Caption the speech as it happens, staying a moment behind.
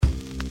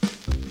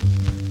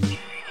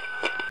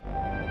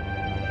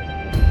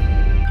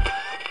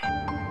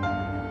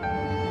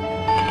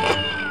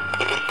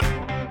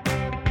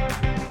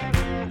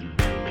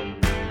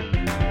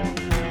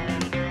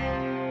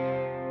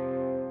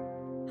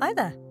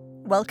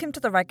Welcome to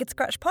the Ragged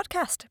Scratch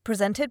podcast,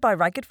 presented by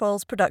Ragged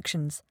Foils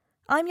Productions.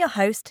 I'm your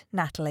host,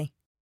 Natalie.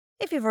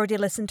 If you've already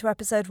listened to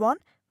episode 1,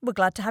 we're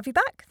glad to have you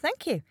back.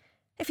 Thank you.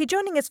 If you're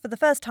joining us for the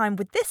first time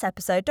with this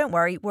episode, don't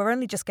worry, we're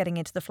only just getting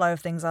into the flow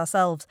of things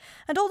ourselves,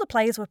 and all the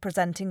plays we're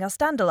presenting are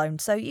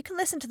standalone, so you can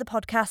listen to the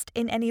podcast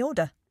in any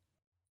order.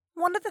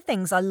 One of the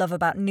things I love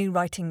about new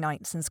writing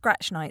nights and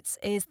scratch nights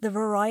is the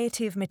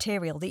variety of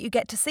material that you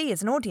get to see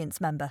as an audience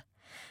member.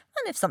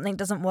 And if something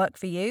doesn't work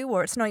for you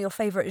or it's not your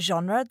favourite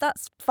genre,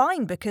 that's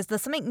fine because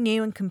there's something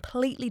new and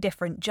completely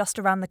different just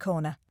around the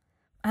corner.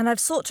 And I've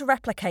sought to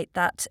replicate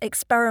that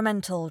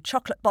experimental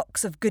chocolate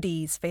box of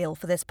goodies feel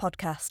for this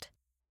podcast.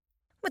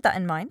 With that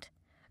in mind,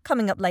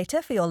 coming up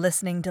later for your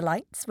listening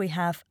delights, we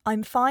have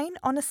I'm Fine,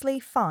 Honestly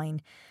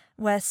Fine,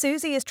 where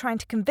Susie is trying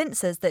to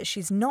convince us that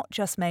she's not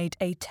just made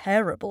a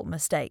terrible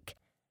mistake.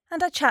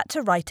 And I chat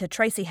to writer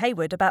Tracy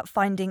Hayward about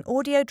finding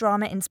audio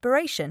drama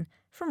inspiration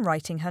from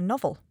writing her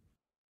novel.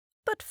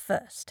 But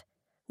first,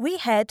 we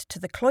head to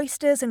the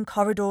cloisters and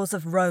corridors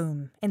of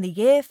Rome in the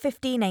year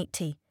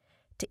 1580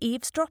 to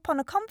eavesdrop on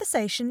a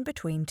conversation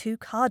between two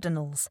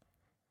cardinals.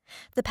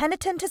 The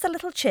Penitent is a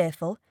Little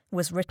Cheerful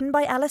was written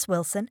by Alice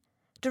Wilson,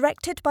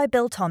 directed by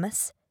Bill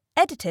Thomas,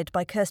 edited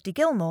by Kirsty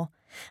Gilmore,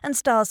 and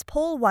stars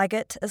Paul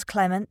Waggett as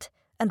Clement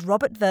and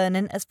Robert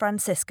Vernon as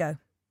Francisco.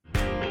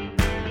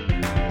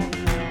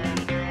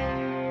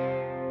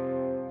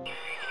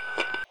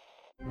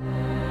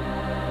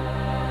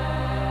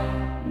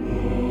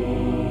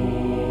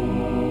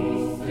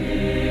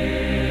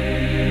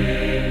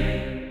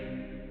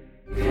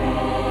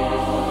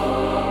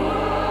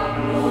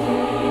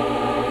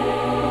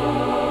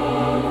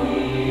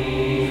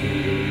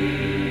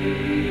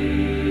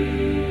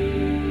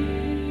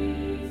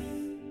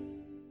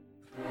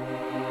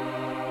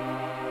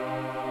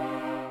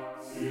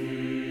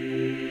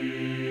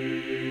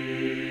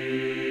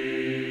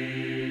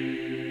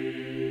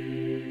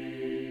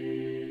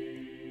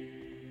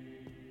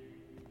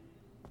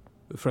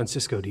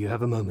 Francisco, do you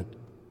have a moment?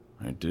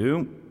 I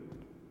do.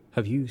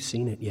 Have you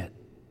seen it yet?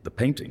 The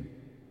painting?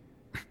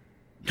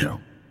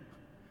 No.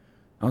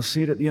 I'll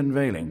see it at the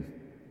unveiling.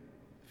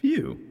 For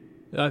you?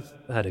 I've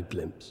had a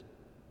glimpse.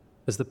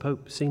 Has the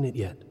Pope seen it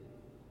yet?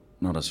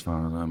 Not as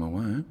far as I'm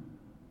aware.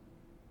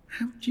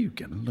 How'd you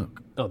get a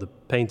look? Oh, the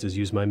painters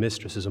used my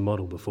mistress as a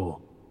model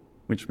before.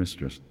 Which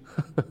mistress?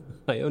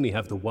 I only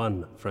have the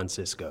one,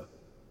 Francisco.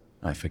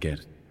 I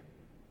forget.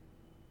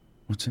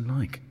 What's it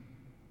like?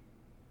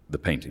 The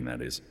painting,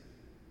 that is.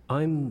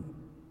 I'm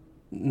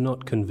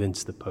not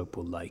convinced the Pope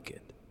will like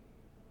it.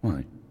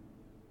 Why?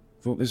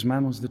 Thought this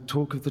man was the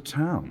talk of the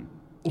town.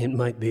 It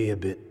might be a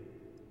bit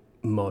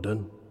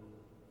modern.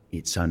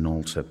 It's an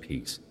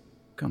altarpiece.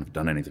 Can't have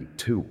done anything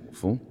too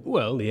awful.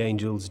 Well, the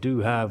angels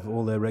do have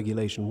all their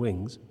regulation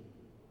wings.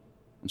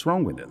 What's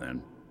wrong with it,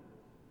 then?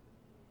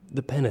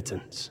 The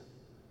penitents.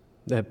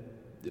 Their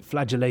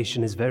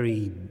flagellation is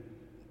very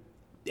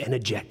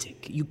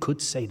energetic. You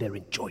could say they're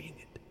enjoying it.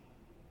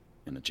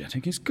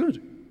 Energetic is good.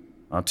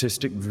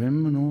 Artistic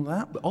vim and all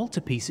that. But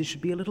altarpieces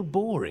should be a little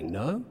boring,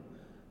 no?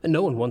 And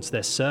no one wants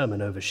their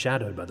sermon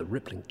overshadowed by the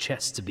rippling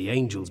chests of the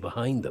angels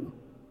behind them.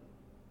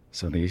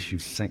 So the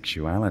issue's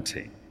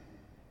sexuality.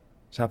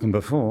 It's happened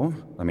before.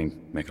 I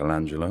mean,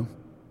 Michelangelo.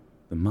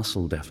 The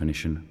muscle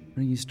definition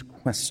raised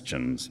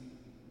questions.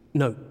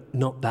 No,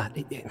 not that.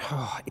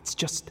 It's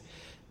just...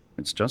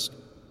 It's just?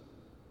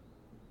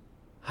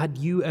 Had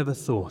you ever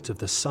thought of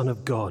the Son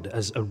of God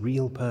as a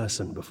real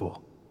person before?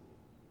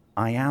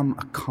 I am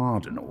a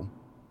cardinal.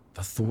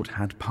 The thought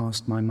had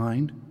passed my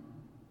mind.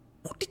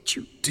 What did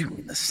you do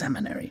in the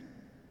seminary?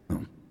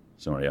 Oh,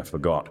 sorry, I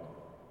forgot.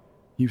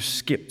 You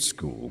skipped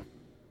school.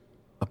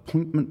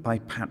 Appointment by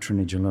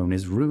patronage alone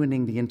is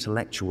ruining the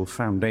intellectual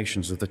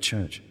foundations of the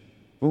church.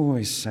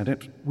 Always said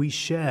it. We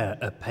share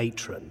a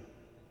patron.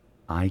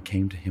 I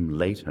came to him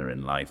later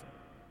in life.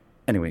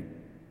 Anyway,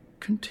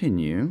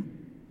 continue.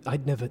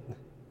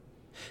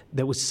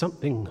 There was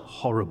something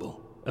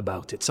horrible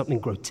about it, something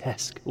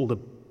grotesque. All the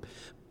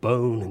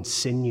bone and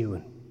sinew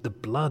and the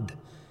blood.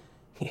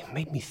 It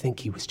made me think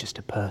he was just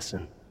a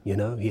person, you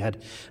know? He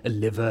had a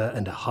liver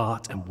and a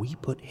heart, and we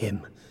put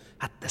him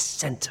at the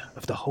center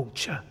of the whole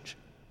church.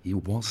 He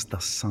was the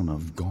Son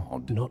of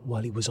God. Not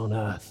while he was on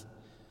earth.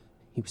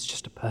 He was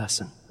just a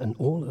person, and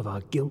all of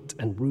our guilt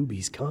and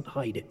rubies can't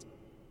hide it.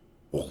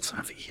 Walls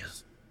have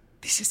ears.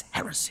 This is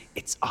heresy.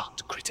 It's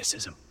art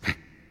criticism.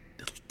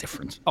 Little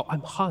difference. Oh,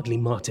 I'm hardly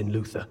Martin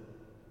Luther.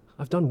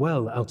 I've done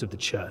well out of the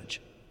church.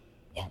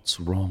 What's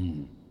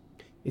wrong?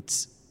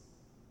 It's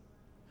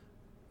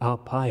our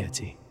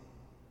piety.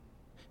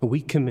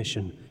 We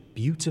commission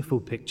beautiful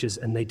pictures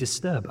and they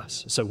disturb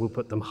us, so we'll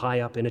put them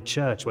high up in a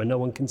church where no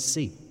one can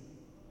see.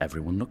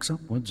 Everyone looks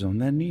upwards on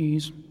their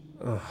knees.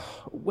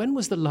 When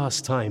was the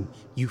last time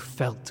you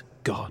felt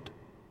God?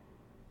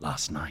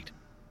 Last night.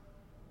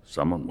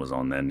 Someone was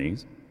on their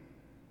knees.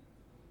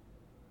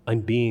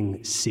 I'm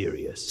being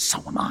serious.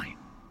 So am I.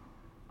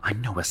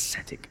 I'm no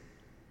ascetic.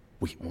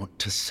 We ought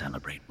to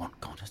celebrate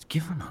what God has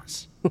given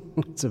us.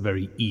 It's a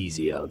very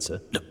easy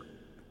answer. Look,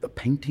 The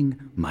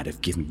painting might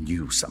have given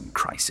you some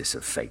crisis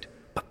of fate,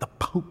 but the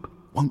Pope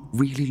won't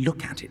really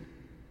look at it.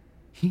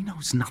 He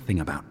knows nothing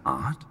about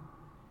art.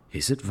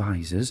 His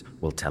advisors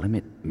will tell him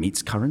it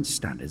meets current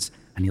standards,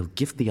 and he'll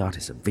give the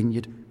artist a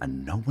vineyard,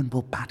 and no one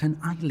will bat an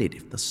eyelid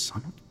if the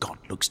Son of God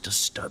looks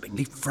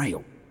disturbingly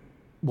frail.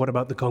 What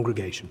about the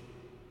congregation?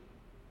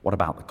 What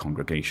about the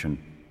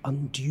congregation?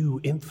 Undue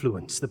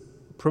influence, the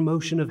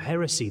promotion of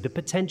heresy, the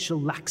potential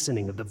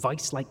laxening of the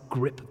vice-like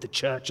grip of the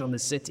church on the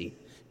city.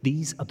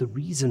 These are the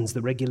reasons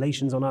the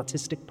regulations on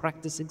artistic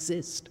practice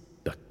exist.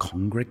 The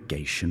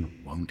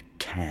congregation won't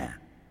care.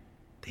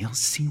 They'll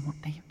see what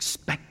they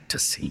expect to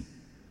see.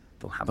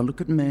 They'll have a look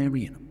at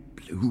Mary in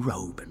a blue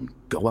robe and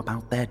go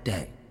about their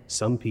day.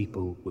 Some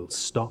people will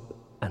stop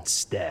and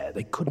stare.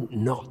 They couldn't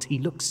not. He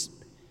looks...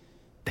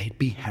 They'd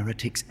be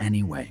heretics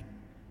anyway.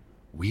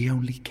 We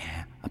only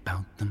care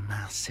about the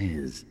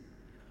masses.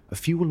 A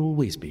few will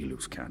always be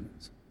loose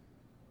cannons.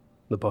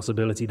 The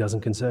possibility doesn't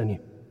concern you.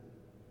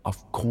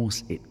 Of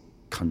course it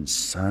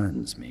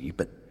concerns me,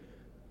 but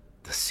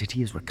the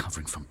city is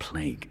recovering from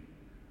plague.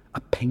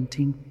 A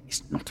painting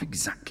is not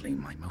exactly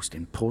my most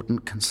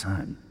important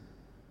concern.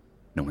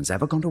 No one's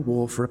ever gone to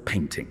war for a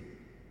painting.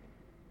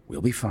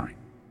 We'll be fine.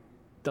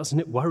 Doesn't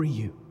it worry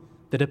you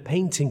that a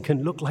painting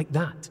can look like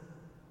that?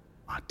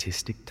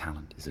 Artistic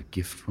talent is a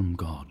gift from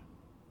God.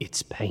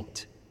 It's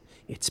paint.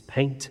 It's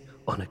paint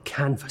on a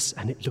canvas,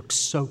 and it looks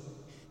so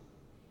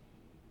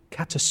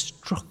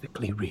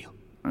catastrophically real.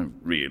 I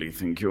really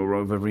think you're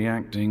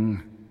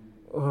overreacting.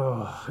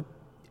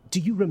 Do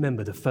you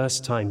remember the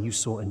first time you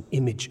saw an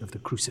image of the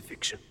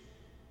crucifixion?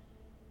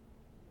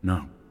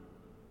 No.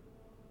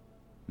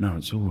 No,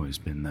 it's always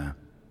been there.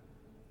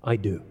 I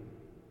do.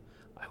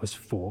 I was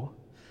 4,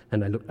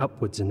 and I looked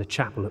upwards in the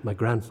chapel at my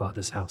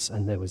grandfather's house,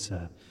 and there was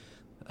a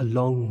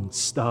long,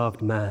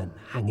 starved man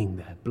hanging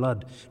there,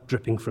 blood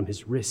dripping from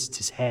his wrists,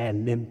 his hair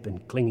limp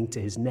and clinging to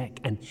his neck,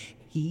 and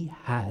he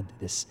had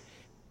this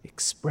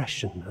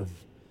expression of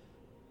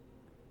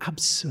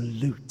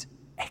absolute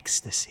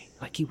ecstasy,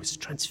 like he was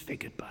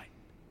transfigured by it.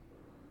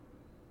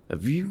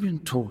 Have you been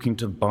talking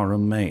to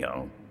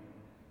Borromeo?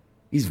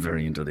 He's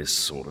very into this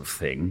sort of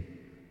thing.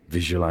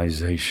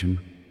 Visualization.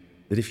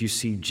 That if you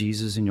see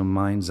Jesus in your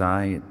mind's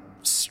eye, it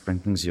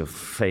strengthens your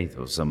faith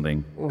or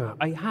something.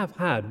 I have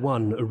had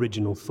one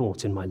original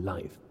thought in my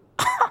life.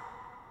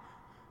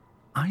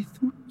 I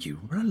thought you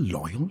were a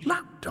loyal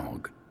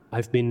lapdog.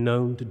 I've been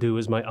known to do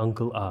as my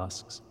uncle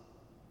asks.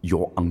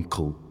 Your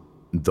uncle,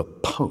 the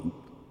Pope?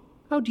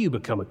 How do you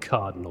become a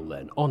cardinal,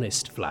 then?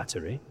 Honest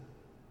flattery.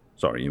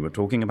 Sorry, you were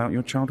talking about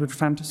your childhood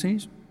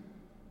fantasies?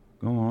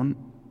 Go on.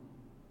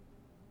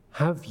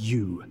 Have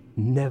you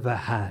never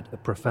had a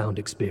profound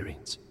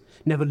experience?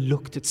 Never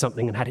looked at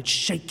something and had it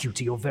shake you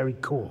to your very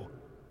core?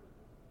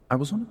 I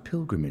was on a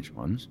pilgrimage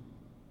once,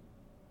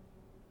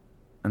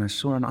 and I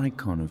saw an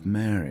icon of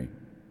Mary.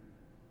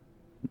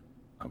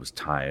 I was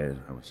tired,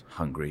 I was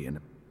hungry, and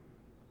I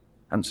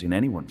hadn't seen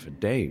anyone for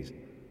days.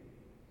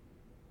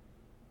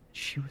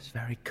 She was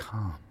very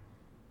calm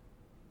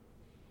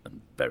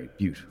and very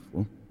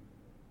beautiful.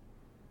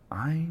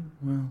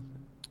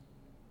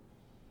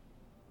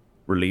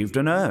 Relieved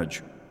an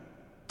urge.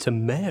 To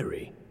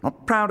Mary?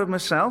 Not proud of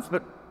myself,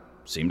 but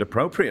seemed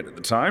appropriate at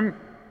the time.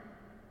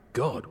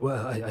 God,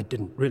 well, I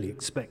didn't really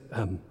expect,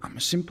 I'm a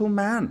simple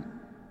man.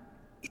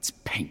 It's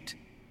paint.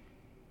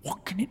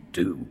 What can it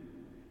do?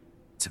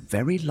 It's a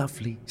very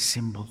lovely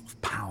symbol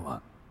of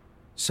power.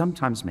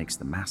 Sometimes makes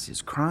the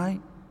masses cry,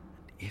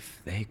 and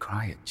if they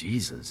cry at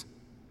Jesus,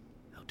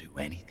 they'll do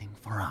anything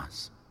for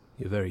us.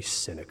 You're very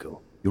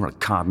cynical. You're a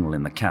cardinal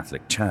in the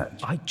Catholic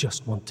Church. I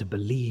just want to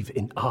believe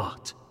in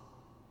art.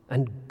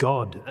 And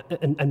God,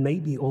 and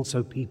maybe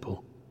also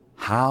people.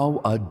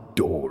 How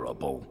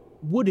adorable.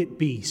 Would it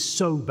be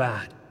so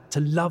bad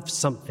to love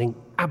something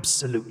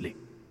absolutely?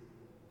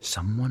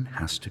 Someone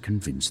has to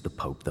convince the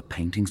Pope that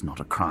painting's not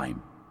a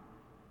crime.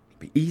 It'll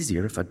be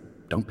easier if I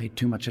don't pay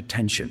too much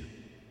attention.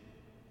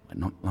 I'd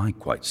not like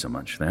quite so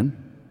much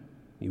then.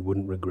 You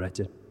wouldn't regret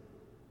it.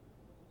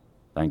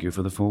 Thank you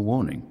for the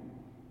forewarning.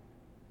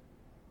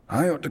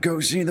 I ought to go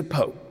see the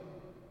Pope.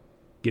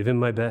 Give him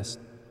my best.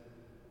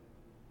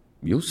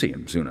 You'll see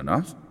him soon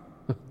enough.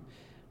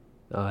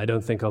 I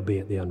don't think I'll be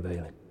at the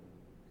unveiling.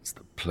 It's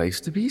the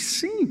place to be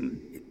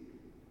seen.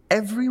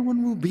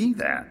 Everyone will be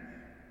there.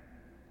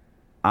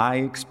 I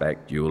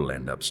expect you'll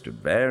end up stood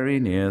very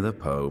near the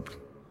Pope.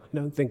 I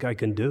don't think I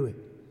can do it.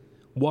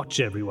 Watch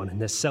everyone in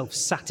their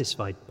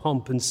self-satisfied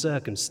pomp and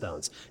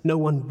circumstance. No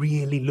one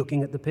really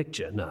looking at the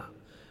picture. No,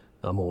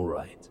 I'm all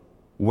right.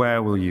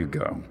 Where will you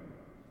go?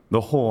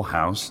 The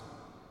whorehouse?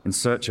 In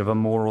search of a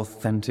more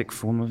authentic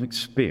form of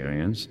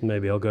experience?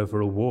 Maybe I'll go for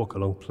a walk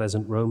along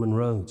pleasant Roman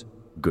roads.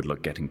 Good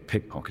luck getting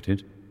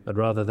pickpocketed. I'd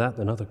rather that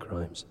than other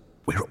crimes.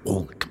 We're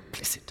all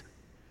complicit.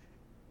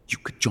 You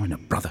could join a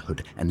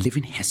brotherhood and live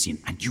in Hessian,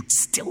 and you'd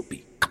still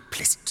be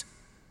complicit.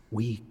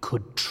 We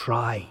could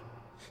try.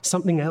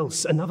 Something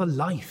else, another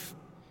life.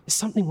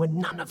 Something where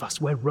none of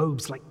us wear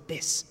robes like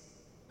this.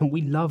 And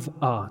we love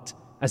art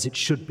as it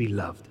should be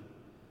loved.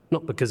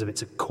 Not because of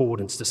its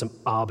accordance to some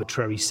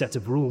arbitrary set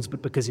of rules,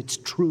 but because it's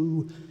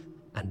true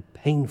and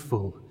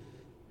painful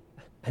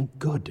and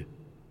good.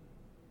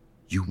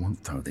 You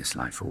won't throw this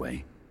life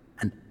away,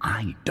 and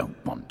I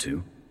don't want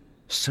to.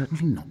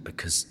 Certainly not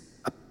because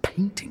a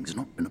painting's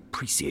not been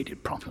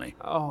appreciated properly.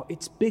 Oh,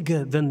 it's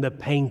bigger than the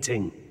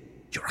painting.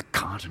 You're a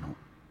cardinal.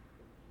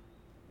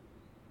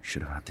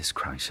 Should have had this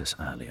crisis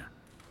earlier.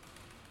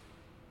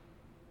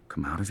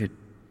 Come out of it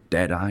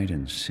dead-eyed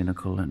and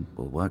cynical, and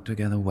we'll work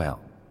together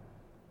well.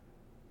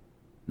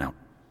 Now,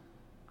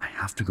 I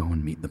have to go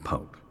and meet the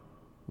Pope.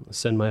 I'll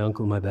send my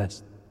uncle my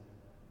best.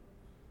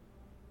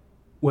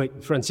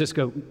 Wait,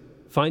 Francisco,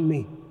 find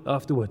me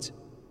afterwards.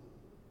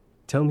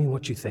 Tell me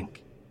what you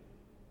think.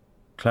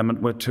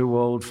 Clement, we're too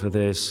old for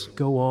this.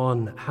 Go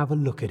on, have a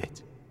look at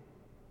it.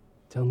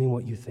 Tell me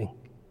what you think.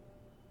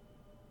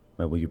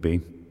 Where will you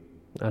be?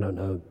 I don't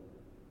know.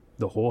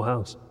 The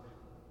whorehouse.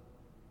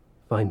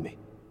 Find me.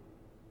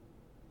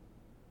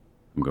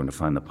 I'm going to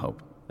find the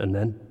Pope. And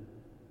then?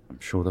 I'm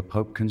sure the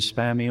Pope can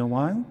spare me a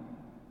while.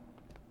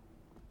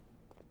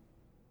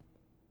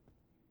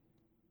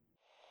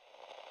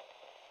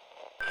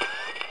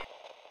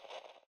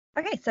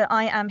 Okay, so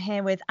I am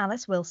here with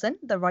Alice Wilson,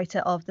 the writer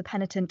of The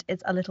Penitent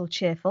is a Little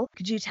Cheerful.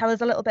 Could you tell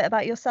us a little bit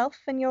about yourself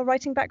and your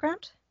writing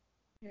background?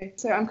 Okay,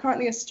 so I'm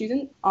currently a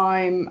student.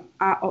 I'm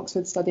at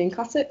Oxford studying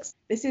classics.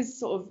 This is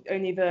sort of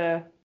only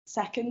the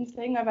second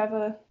thing I've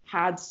ever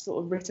had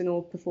sort of written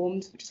or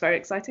performed, which is very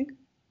exciting.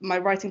 My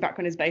writing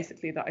background is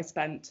basically that I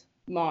spent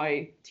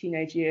my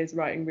teenage years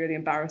writing really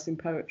embarrassing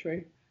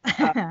poetry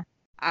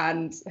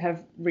and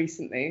have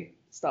recently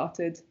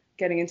started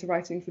getting into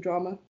writing for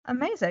drama.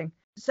 Amazing.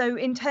 So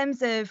in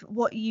terms of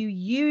what you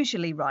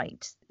usually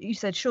write, you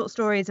said short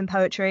stories and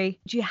poetry.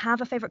 Do you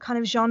have a favourite kind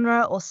of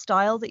genre or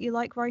style that you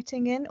like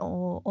writing in,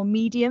 or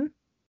medium?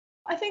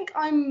 I think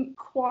I'm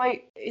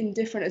quite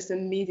indifferent as to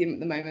medium at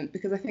the moment,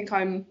 because I think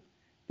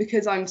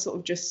because I'm sort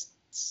of just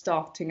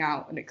starting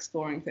out and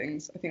exploring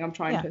things. I think I'm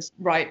trying to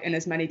write in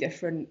as many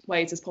different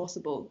ways as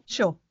possible.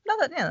 Sure. No,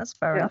 that's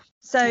fair enough.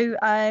 So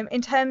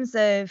in terms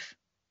of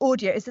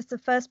audio, is this the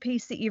first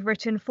piece that you've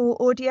written for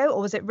audio,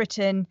 or was it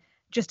written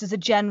just as a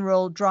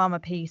general drama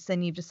piece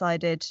and you've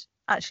decided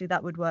actually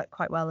that would work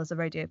quite well as a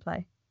radio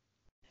play?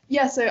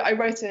 Yeah, so I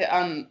wrote it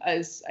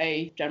as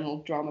a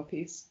general drama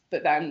piece,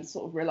 but then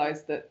sort of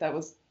realised that there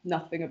was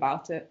nothing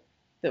about it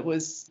there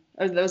was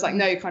like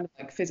no kind of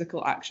like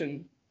physical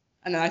action.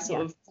 And then I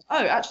sort of,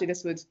 actually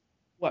this would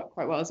work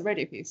quite well as a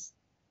radio piece.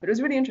 But it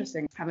was really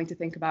interesting having to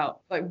think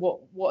about like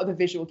what are the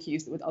visual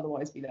cues that would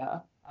otherwise be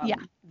there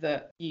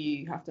that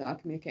you have to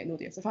communicate in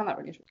audio. So I found that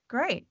really interesting.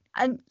 Great.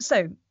 And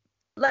so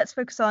let's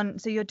focus on,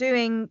 so you're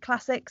doing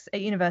classics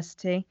at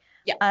university.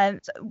 Yeah.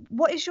 So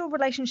what is your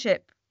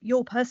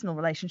personal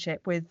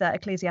relationship with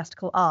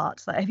ecclesiastical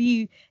art? Like, are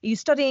you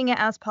studying it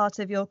as part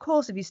of your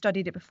course? Have you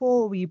studied it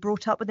before? Were you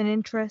brought up with an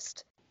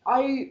interest?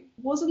 I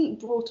wasn't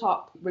brought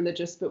up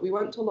religious, but we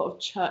went to a lot of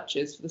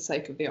churches for the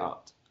sake of the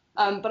art.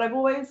 But I've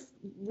always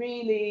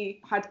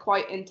really had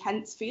quite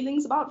intense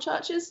feelings about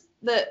churches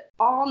that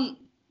aren't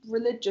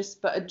religious,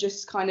 but are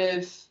just kind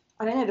of,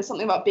 I don't know, there's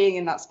something about being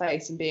in that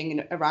space and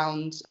being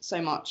around so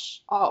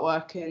much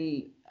artwork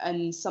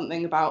and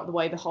something about the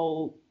way the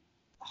whole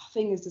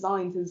thing is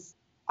designed is,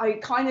 I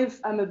kind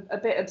of am a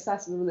bit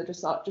obsessed with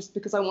religious art just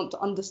because I want to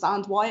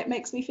understand why it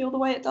makes me feel the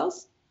way it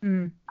does.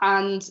 Mm.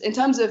 And in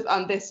terms of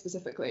this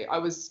specifically, I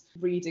was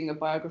reading a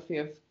biography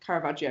of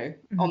Caravaggio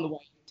on the way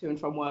to and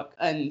from work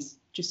and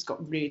just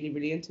got really,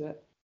 really into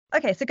it.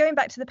 Okay, so going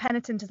back to The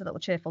Penitent is a Little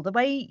Cheerful, the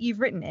way you've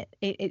written it,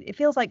 it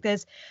feels like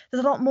there's a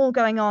lot more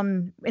going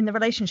on in the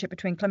relationship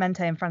between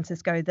Clemente and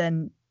Francisco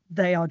than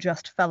they are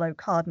just fellow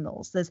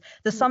cardinals. There's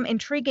some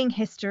intriguing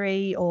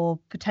history or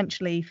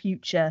potentially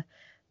future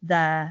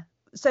there.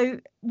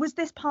 So was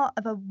this part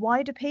of a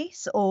wider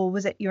piece, or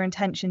was it your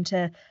intention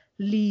to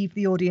leave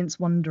the audience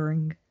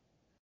wondering?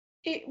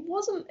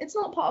 It's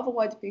not part of a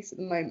wider piece at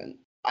the moment.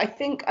 I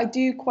think I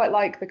do quite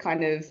like the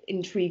kind of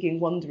intriguing,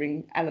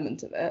 wondering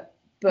element of it,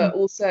 but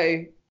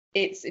also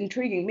it's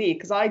intriguing me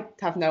because I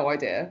have no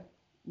idea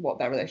what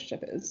their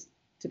relationship is,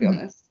 to be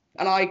honest,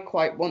 and I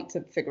quite want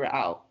to figure it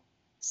out.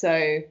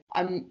 So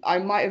I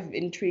might have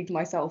intrigued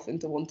myself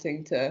into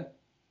wanting to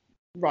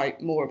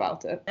write more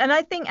about it. And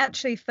I think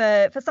actually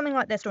for something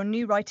like this, or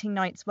new writing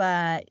nights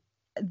where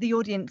the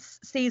audience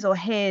sees or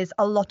hears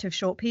a lot of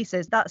short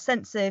pieces, that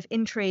sense of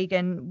intrigue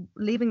and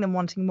leaving them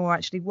wanting more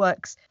actually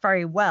works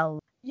very well.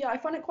 Yeah, I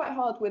find it quite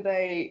hard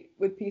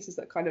with pieces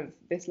that kind of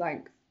this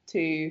length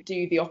to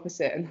do the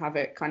opposite and have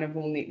it kind of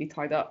all neatly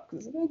tied up,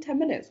 because it's only 10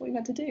 minutes. What are you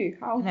meant to do?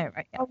 How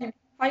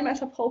are you meant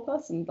to have a whole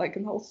person, like,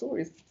 and the whole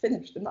story is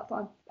finished in that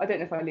time? I don't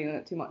know if I lean on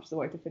it too much as a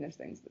way to finish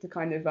things, but to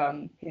kind of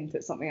hint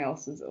at something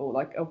else or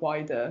like a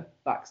wider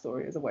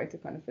backstory as a way to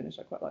kind of finish,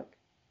 I quite like.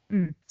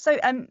 So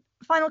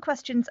final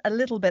questions, a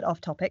little bit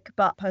off topic,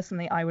 but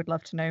personally I would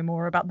love to know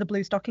more about the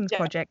Blue Stockings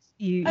project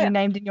you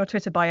named in your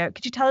Twitter bio.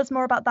 Could you tell us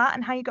more about that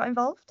and how you got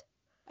involved?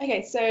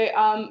 Okay,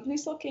 so Blue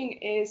Stocking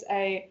is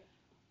a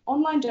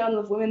online journal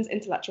of women's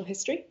intellectual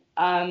history.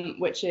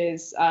 which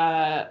is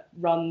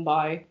run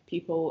by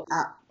people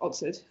at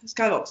Oxford. It's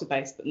kind of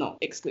Oxford-based, but not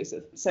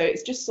exclusive. So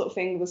it's just sort of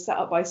thing was set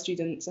up by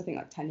students, I think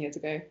like 10 years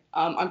ago.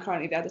 I'm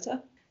currently the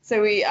editor.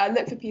 So we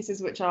look for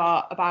pieces which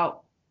are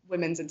about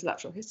women's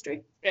intellectual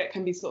history. It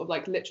can be sort of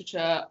like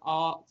literature,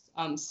 art,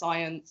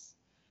 science,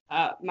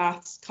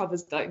 maths,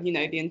 covers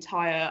the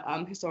entire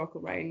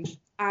historical range.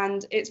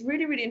 And it's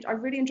really, I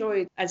really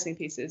enjoyed editing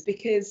pieces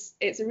because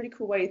it's a really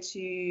cool way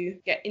to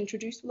get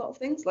introduced to a lot of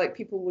things. Like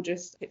people will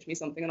just pitch me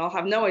something and I'll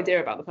have no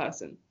idea about the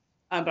person.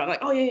 But I'm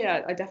like, oh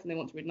yeah, I definitely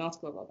want to read an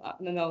article about that.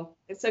 And then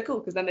it's so cool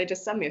because then they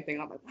just send me a thing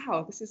and I'm like,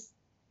 wow, this is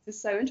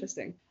so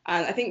interesting.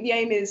 And I think the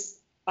aim is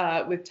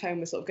with Tome,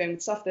 we're sort of going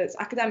with stuff that's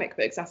academic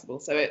but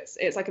accessible. So it's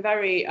like a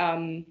very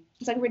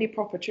it's like a really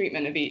proper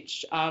treatment of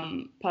each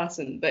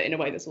person, but in a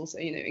way that's also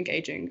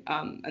engaging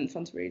and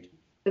fun to read.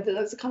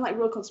 There's a kind of like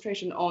real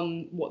concentration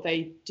on what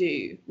they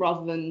do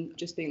rather than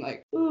just being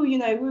like, ooh,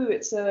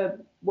 it's a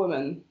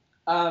woman.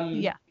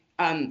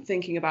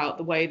 Thinking about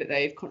the way that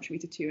they've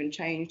contributed to and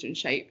changed and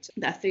shaped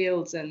their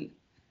fields and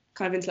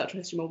kind of intellectual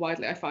history more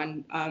widely, I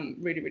find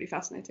really, really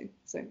fascinating.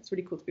 So it's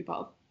really cool to be part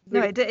of.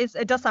 Really... No,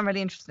 it does sound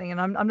really interesting,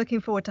 and I'm looking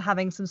forward to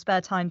having some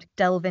spare time to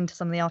delve into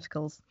some of the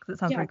articles because it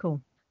sounds very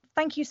cool.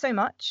 Thank you so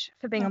much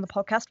for being on the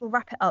podcast. We'll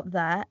wrap it up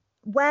there.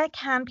 Where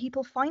can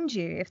people find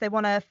you if they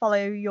want to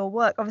follow your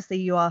work?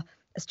 Obviously, you are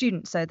a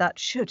student, so that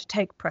should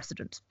take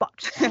precedence,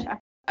 but...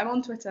 I'm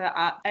on Twitter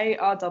at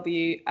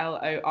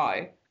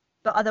ARWLOI.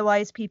 But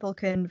otherwise, people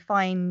can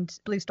find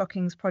Blue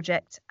Stockings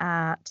Project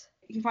at...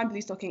 You can find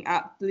Blue Stocking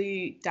at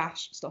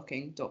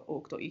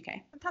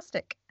blue-stocking.org.uk.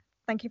 Fantastic.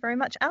 Thank you very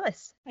much,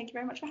 Alice. Thank you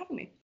very much for having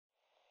me.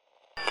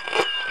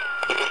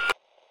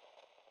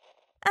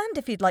 And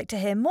if you'd like to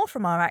hear more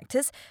from our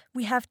actors,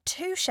 we have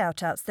 2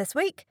 shout-outs this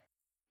week.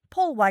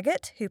 Paul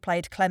Waggett, who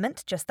played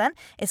Clement just then,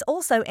 is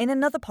also in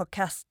another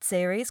podcast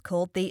series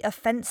called The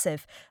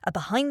Offensive, a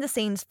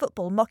behind-the-scenes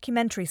football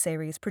mockumentary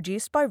series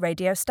produced by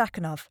Radio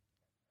Stakhanov.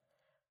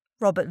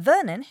 Robert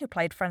Vernon, who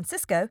played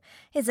Francisco,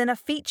 is in a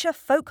feature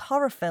folk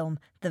horror film,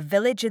 The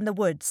Village in the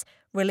Woods,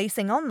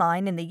 releasing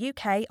online in the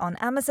UK on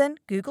Amazon,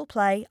 Google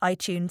Play,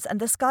 iTunes and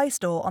the Sky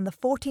Store on the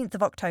 14th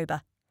of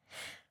October.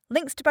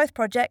 Links to both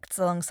projects,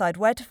 alongside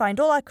where to find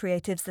all our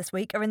creatives this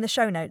week, are in the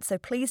show notes, so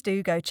please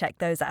do go check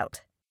those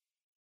out.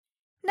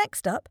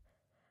 Next up,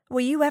 were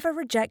you ever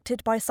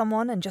rejected by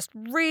someone and just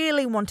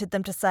really wanted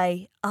them to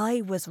say,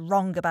 I was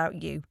wrong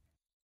about you?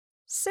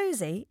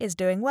 Susie is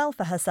doing well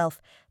for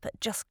herself, but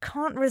just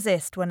can't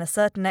resist when a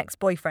certain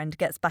ex-boyfriend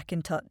gets back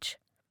in touch.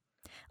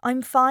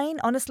 I'm Fine,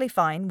 Honestly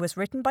Fine was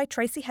written by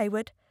Tracy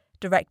Hayward,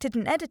 directed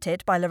and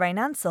edited by Lorraine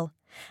Ansell,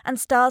 and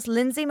stars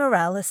Lindsay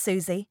Morell as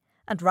Susie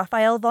and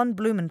Raphael von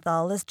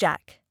Blumenthal as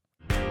Jack.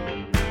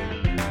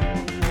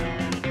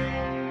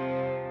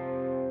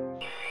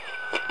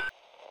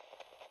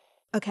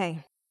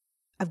 Okay,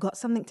 I've got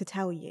something to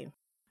tell you.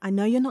 I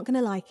know you're not going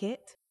to like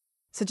it,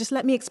 so just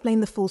let me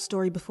explain the full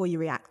story before you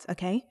react,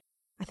 okay?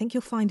 I think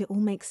you'll find it all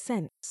makes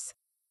sense.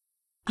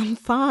 I'm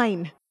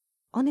fine.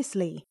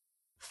 Honestly,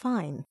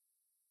 fine.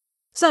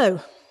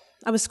 So,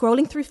 I was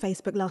scrolling through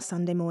Facebook last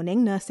Sunday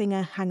morning, nursing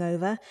a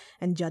hangover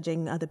and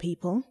judging other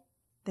people.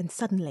 Then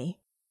suddenly,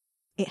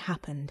 it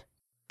happened.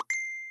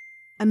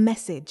 A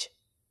message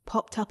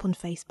popped up on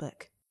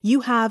Facebook.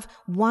 You have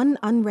one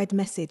unread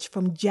message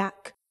from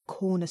Jack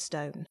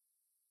Cornerstone.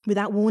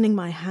 Without warning,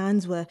 my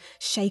hands were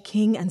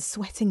shaking and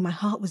sweating. My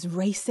heart was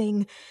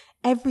racing.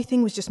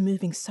 Everything was just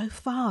moving so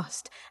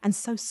fast and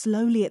so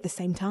slowly at the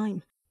same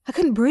time. I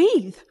couldn't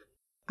breathe.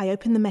 I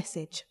opened the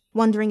message,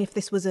 wondering if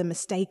this was a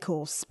mistake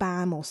or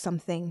spam or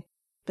something.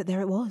 But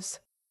there it was.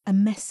 A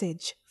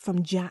message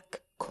from Jack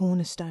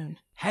Cornerstone.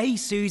 Hey,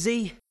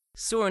 Susie.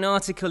 Saw an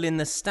article in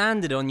The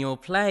Standard on your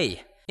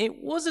play.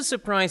 It was a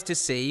surprise to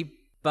see,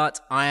 but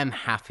I am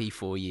happy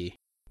for you.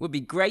 Would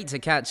be great to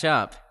catch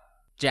up.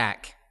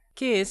 Jack.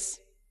 Kiss.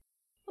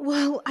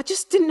 Well, I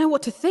just didn't know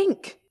what to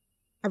think.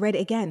 I read it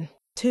again.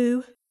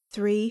 2,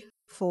 3,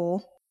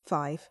 4,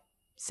 5,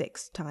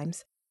 6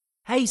 times.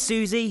 Hey,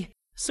 Susie.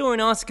 Saw an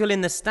article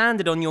in The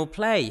Standard on your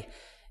play.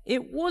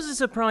 It was a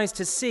surprise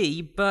to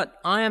see, but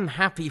I am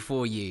happy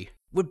for you.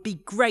 Would be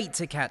great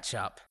to catch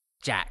up.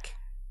 Jack.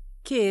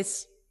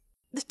 Kiss.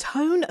 The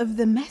tone of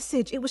the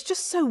message, it was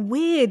just so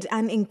weird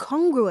and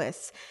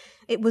incongruous.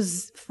 It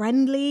was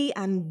friendly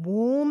and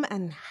warm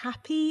and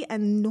happy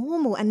and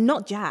normal and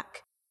not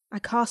Jack. I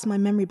cast my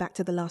memory back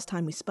to the last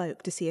time we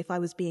spoke to see if I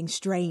was being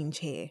strange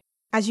here.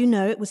 As you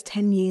know, it was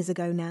 10 years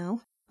ago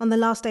now, on the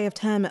last day of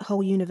term at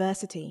Hull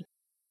University,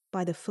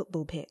 by the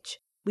football pitch.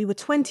 We were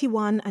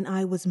 21 and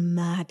I was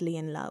madly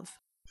in love.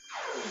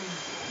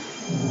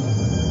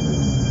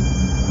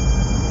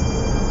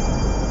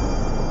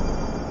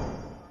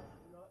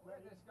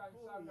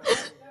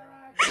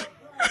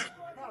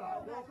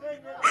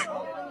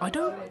 I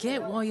don't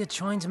get why you're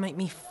trying to make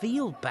me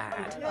feel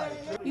bad.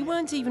 We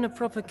weren't even a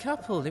proper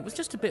couple. It was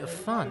just a bit of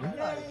fun.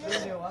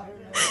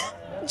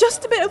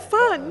 Just a bit of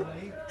fun?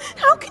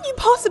 How can you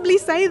possibly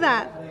say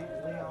that?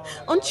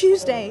 On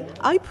Tuesday,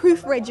 I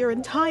proofread your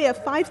entire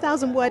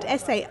 5,000-word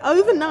essay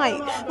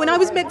overnight when I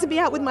was meant to be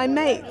out with my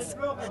mates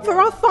for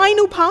our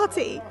final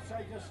party.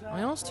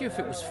 I asked you if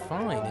it was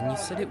fine, and you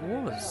said it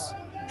was.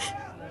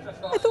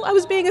 I thought I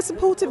was being a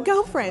supportive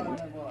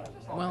girlfriend.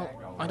 Well,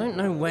 I don't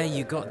know where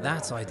you got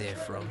that idea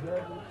from.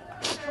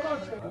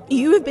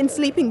 You have been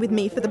sleeping with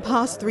me for the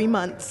past 3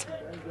 months.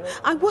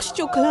 I washed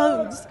your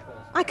clothes.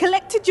 I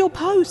collected your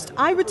post.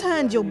 I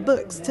returned your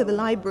books to the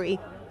library.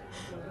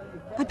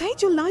 I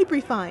paid your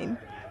library fine.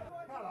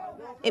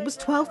 It was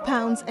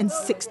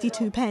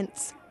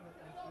 £12.62.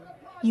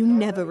 You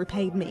never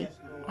repaid me.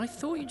 I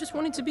thought you just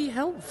wanted to be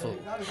helpful.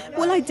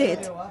 Well, I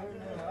did.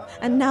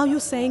 And now you're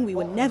saying we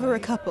were never a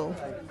couple.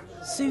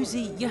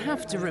 Susie, you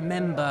have to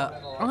remember,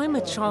 I'm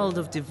a child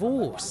of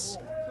divorce.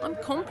 I'm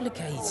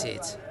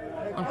complicated.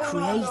 I'm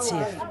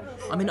creative.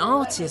 I'm an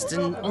artist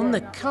and on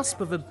the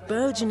cusp of a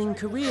burgeoning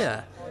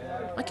career.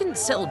 I couldn't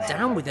settle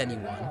down with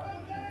anyone.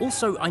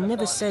 Also, I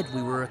never said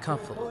we were a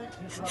couple.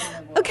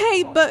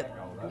 Okay, but...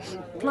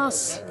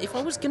 Plus, if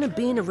I was going to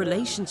be in a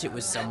relationship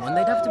with someone,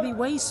 they'd have to be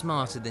way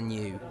smarter than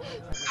you.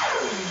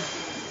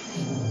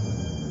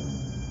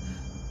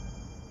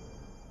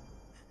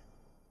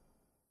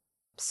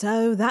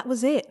 So that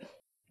was it.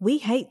 We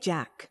hate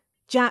Jack.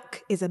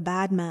 Jack is a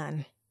bad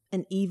man,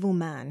 an evil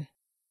man.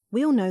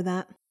 We all know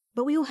that,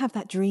 but we all have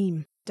that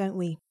dream, don't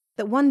we?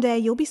 That one day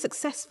you'll be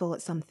successful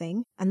at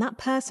something, and that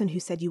person who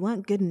said you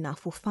weren't good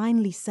enough will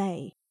finally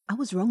say, I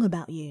was wrong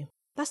about you.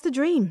 That's the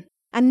dream.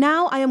 And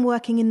now I am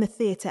working in the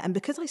theatre, and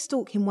because I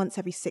stalk him once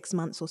every 6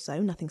 months or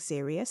so, nothing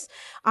serious,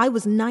 I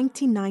was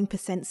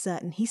 99%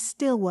 certain he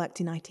still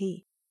worked in IT.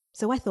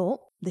 So I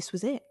thought this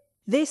was it.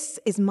 This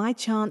is my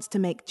chance to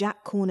make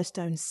Jack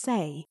Cornerstone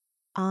say,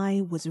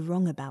 I was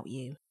wrong about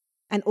you.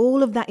 And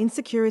all of that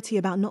insecurity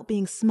about not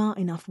being smart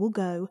enough will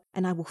go,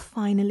 and I will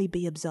finally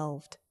be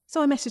absolved.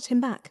 So I messaged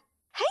him back.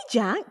 Hey,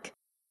 Jack.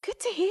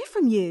 Good to hear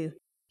from you.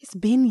 It's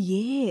been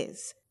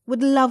years.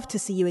 Would love to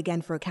see you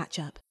again for a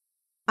catch-up.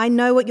 I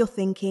know what you're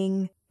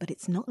thinking, but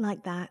it's not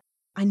like that.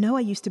 I know I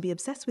used to be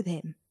obsessed with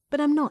him,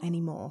 but I'm not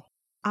anymore.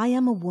 I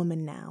am a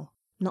woman now,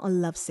 not a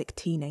lovesick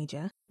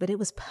teenager, but it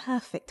was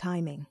perfect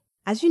timing.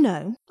 As you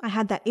know, I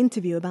had that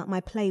interview about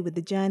my play with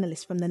the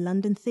journalist from the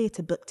London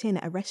Theatre booked in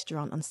at a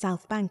restaurant on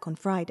South Bank on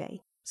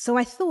Friday. So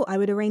I thought I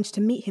would arrange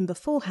to meet him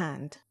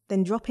beforehand,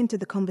 then drop into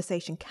the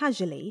conversation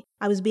casually.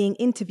 I was being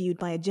interviewed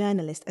by a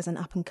journalist as an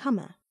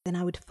up-and-comer. Then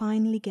I would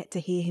finally get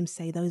to hear him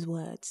say those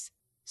words.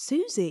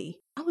 Susie,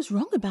 I was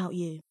wrong about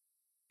you.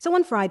 So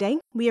on Friday,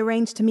 we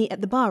arranged to meet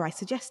at the bar I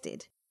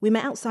suggested. We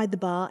met outside the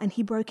bar and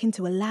he broke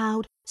into a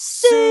loud,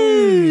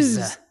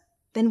 Suze!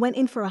 Then went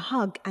in for a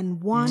hug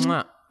and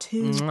 1,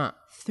 2, 3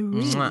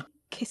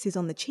 kisses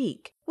on the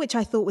cheek, which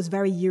I thought was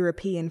very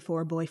European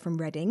for a boy from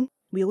Reading.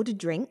 We ordered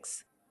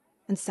drinks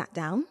and sat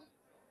down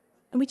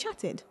and we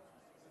chatted.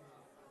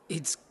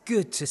 It's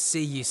good to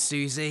see you,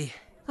 Susie.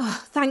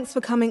 Oh, thanks for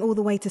coming all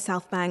the way to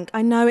South Bank.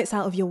 I know it's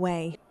out of your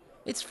way.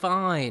 It's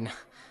fine.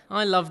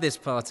 I love this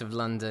part of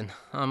London.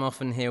 I'm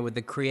often here with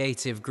the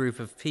creative group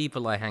of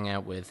people I hang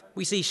out with.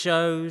 We see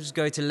shows,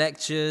 go to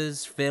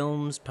lectures,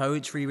 films,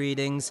 poetry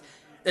readings.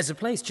 There's a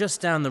place just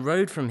down the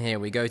road from here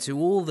we go to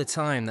all the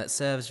time that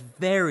serves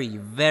very,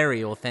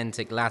 very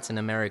authentic Latin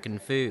American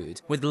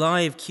food with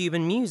live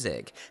Cuban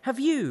music. Have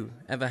you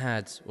ever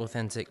had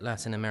authentic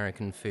Latin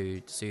American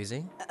food,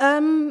 Susie?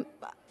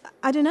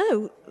 I don't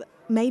know.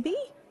 Maybe?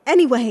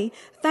 Anyway,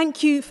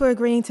 thank you for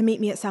agreeing to meet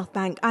me at South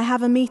Bank. I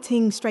have a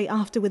meeting straight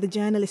after with a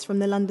journalist from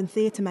the London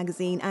Theatre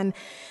magazine, and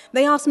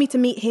they asked me to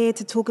meet here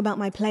to talk about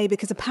my play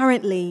because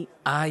apparently...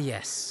 Ah,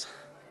 yes.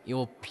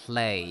 Your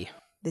play.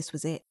 This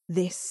was it.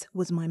 This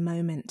was my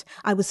moment.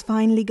 I was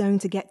finally going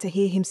to get to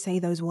hear him say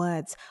those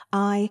words.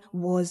 I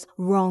was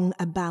wrong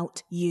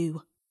about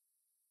you.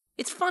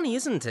 It's funny,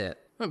 isn't it?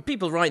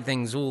 People write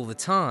things all the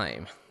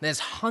time. There's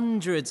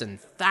hundreds and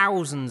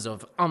thousands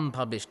of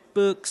unpublished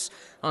books,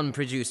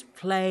 unproduced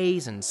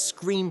plays and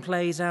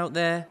screenplays out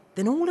there.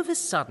 Then all of a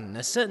sudden,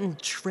 a certain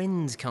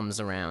trend comes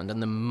around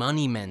and the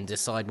money men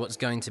decide what's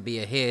going to be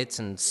a hit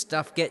and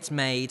stuff gets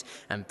made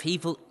and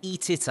people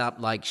eat it up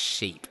like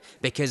sheep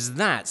because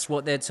that's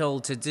what they're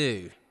told to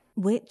do.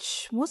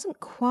 Which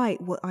wasn't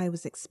quite what I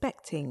was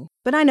expecting.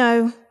 But I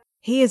know,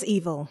 he is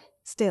evil.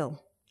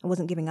 Still, I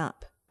wasn't giving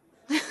up.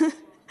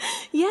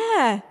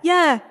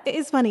 Yeah, it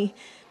is funny.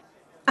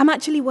 I'm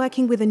actually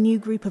working with a new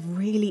group of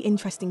really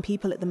interesting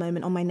people at the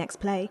moment on my next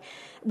play.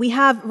 We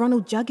have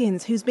Ronald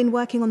Juggins, who's been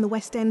working on the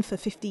West End for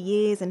 50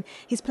 years, and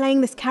he's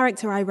playing this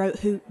character I wrote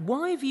who...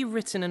 Why have you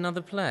written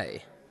another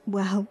play?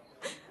 Well,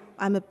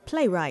 I'm a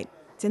playwright.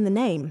 It's in the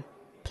name.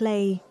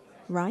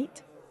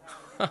 Playwright?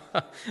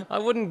 I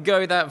wouldn't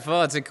go that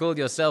far to call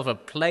yourself a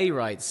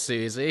playwright,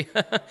 Susie.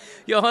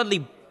 You're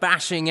hardly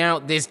bashing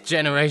out this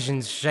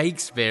generation's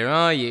Shakespeare,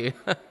 are you?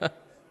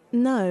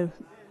 No,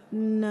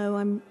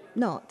 I'm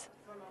not.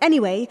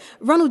 Anyway,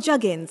 Ronald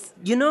Juggins.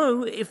 You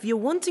know, if you're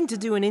wanting to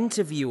do an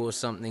interview or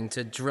something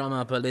to drum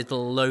up a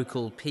little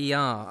local PR,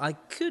 I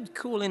could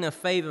call in a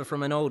favour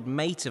from an old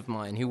mate of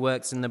mine who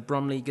works in the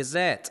Bromley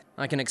Gazette.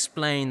 I can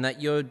explain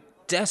that you're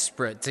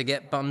desperate to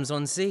get bums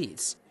on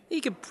seats.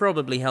 He could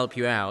probably help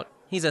you out.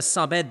 He's a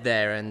sub-ed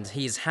there, and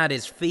he's had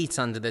his feet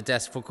under the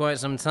desk for quite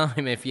some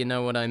time, if you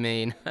know what I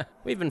mean.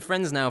 We've been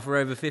friends now for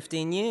over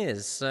 15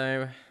 years,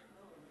 so...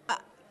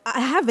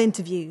 I have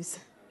interviews.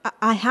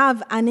 I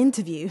have an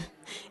interview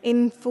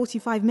in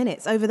 45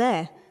 minutes over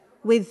there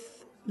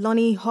with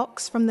Lonnie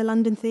Hawks from the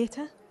London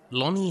Theatre.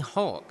 Lonnie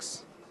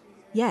Hawks?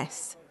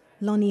 Yes,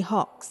 Lonnie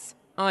Hawks.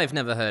 I've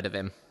never heard of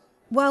him.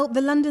 Well,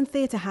 the London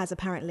Theatre has,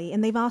 apparently,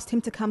 and they've asked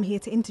him to come here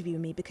to interview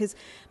me because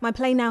my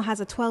play now has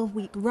a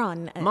 12-week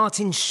run.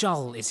 Martin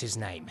Schull is his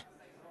name.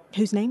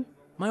 Whose name?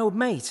 My old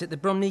mate at the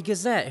Bromley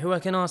Gazette, who I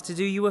can ask to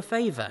do you a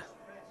favour.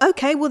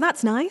 Okay, well,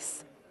 that's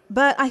nice.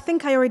 But I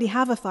think I already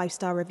have a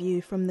 5-star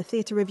review from the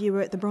theatre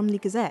reviewer at the Bromley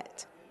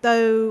Gazette.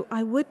 Though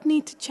I would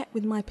need to check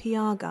with my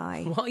PR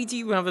guy. Why do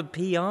you have a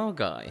PR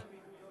guy?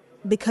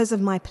 Because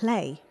of my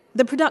play.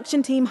 The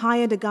production team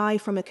hired a guy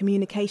from a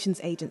communications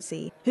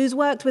agency who's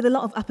worked with a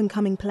lot of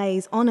up-and-coming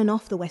plays on and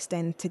off the West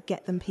End to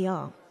get them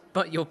PR.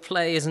 But your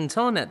play isn't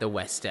on at the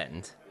West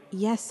End.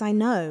 Yes, I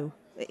know.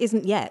 It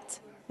isn't yet,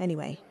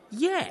 anyway.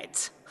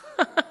 Yet?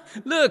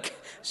 Look,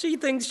 she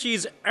thinks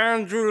she's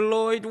Andrew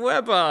Lloyd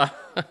Webber.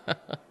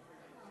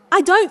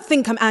 I don't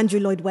think I'm Andrew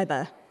Lloyd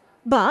Webber.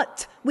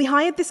 But we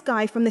hired this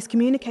guy from this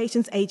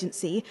communications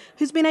agency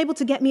who's been able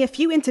to get me a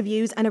few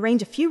interviews and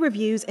arrange a few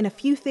reviews in a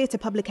few theatre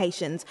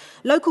publications,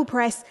 local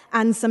press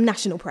and some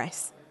national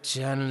press.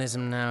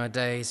 Journalism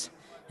nowadays.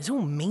 It's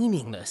all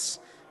meaningless.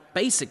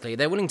 Basically,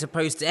 they're willing to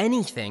post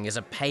anything as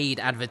a paid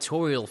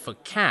advertorial for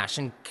cash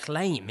and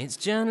claim it's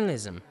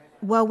journalism.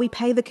 Well, we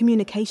pay the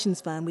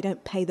communications firm, we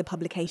don't pay the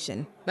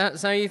publication.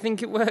 That's how you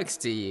think it works,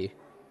 do you?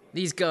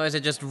 These guys are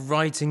just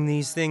writing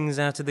these things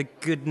out of the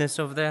goodness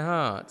of their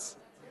hearts.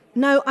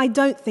 No, I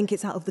don't think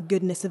it's out of the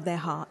goodness of their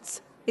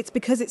hearts. It's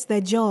because it's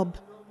their job,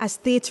 as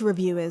theatre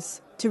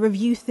reviewers, to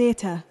review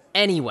theatre.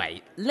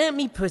 Anyway, let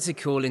me put a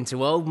call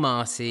into old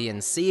Marty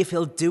and see if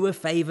he'll do a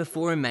favour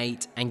for a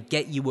mate and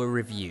get you a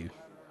review.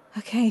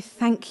 Okay,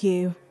 thank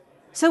you.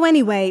 So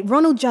anyway,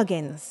 Ronald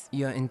Juggins.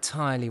 You're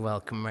entirely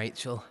welcome,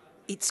 Rachel.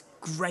 It's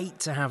great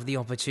to have the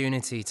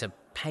opportunity to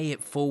pay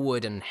it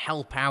forward and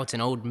help out an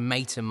old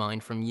mate of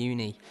mine from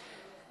uni.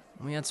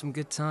 We had some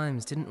good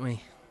times, didn't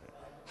we?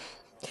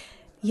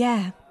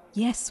 Yeah,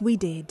 yes we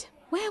did.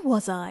 Where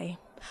was I?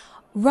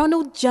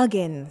 Ronald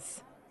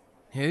Juggins.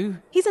 Who?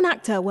 He's an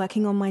actor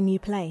working on my new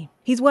play.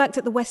 He's worked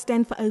at the West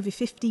End for over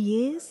 50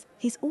 years.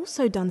 He's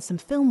also done some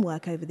film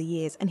work over the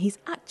years, and he's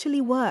actually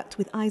worked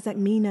with Isaac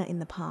Mina in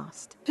the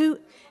past, who,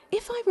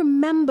 if I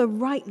remember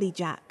rightly,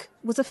 Jack,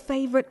 was a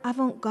favourite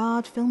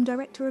avant-garde film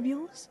director of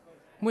yours?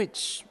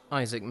 Which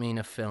Isaac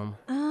Mina film?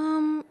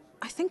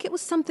 I think it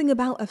was something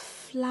about a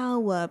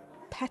flower,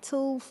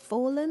 petal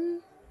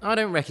fallen? I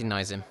don't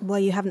recognise him. Well,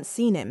 you haven't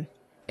seen him.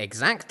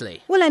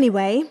 Exactly. Well,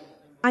 anyway,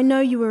 I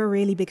know you were a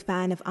really big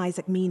fan of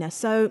Isaac Mina,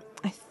 so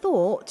I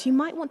thought you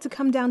might want to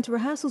come down to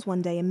rehearsals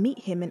one day and meet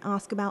him and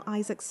ask about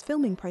Isaac's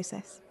filming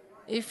process.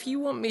 If you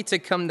want me to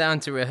come down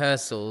to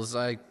rehearsals,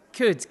 I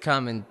could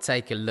come and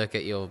take a look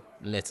at your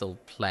little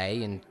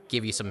play and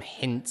give you some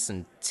hints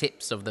and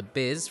tips of the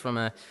biz from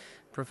a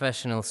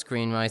professional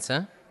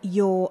screenwriter.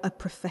 You're a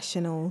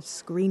professional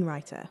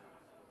screenwriter.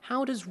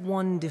 How does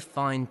one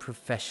define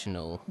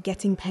professional?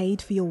 Getting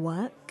paid for your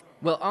work?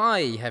 Well,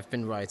 I have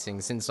been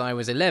writing since I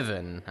was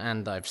 11,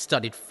 and I've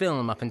studied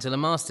film up until a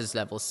master's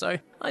level, so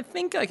I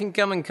think I can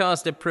come and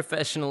cast a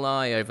professional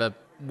eye over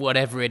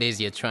whatever it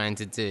is you're trying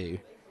to do.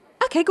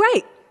 Okay,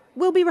 great.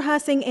 We'll be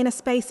rehearsing in a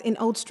space in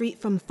Old Street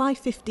from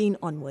 5:15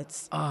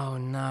 onwards. Oh,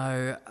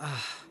 no.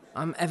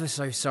 I'm ever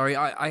so sorry.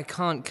 I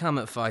can't come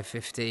at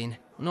 5:15.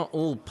 Not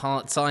all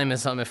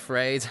part-timers, I'm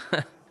afraid.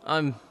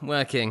 I'm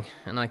working,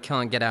 and I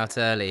can't get out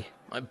early.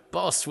 My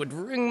boss would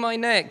wring my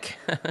neck.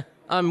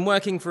 I'm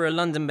working for a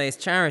London-based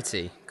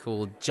charity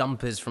called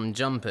Jumpers from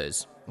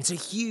Jumpers. It's a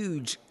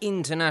huge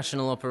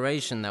international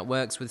operation that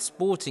works with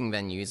sporting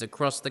venues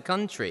across the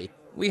country.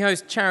 We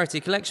host charity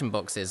collection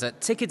boxes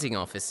at ticketing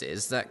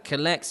offices that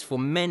collects for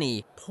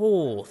many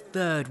poor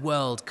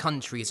third-world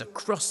countries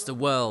across the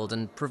world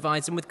and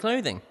provides them with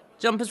clothing.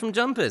 Jumpers from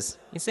Jumpers,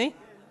 you see?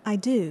 I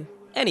do.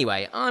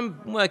 Anyway, I'm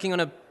working on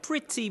a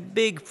pretty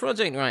big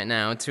project right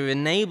now to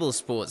enable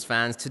sports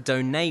fans to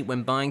donate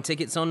when buying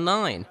tickets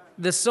online.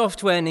 The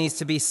software needs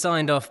to be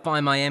signed off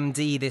by my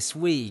MD this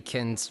week,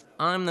 and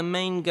I'm the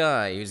main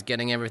guy who's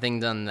getting everything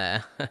done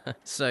there.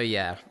 So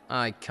yeah,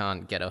 I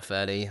can't get off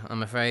early,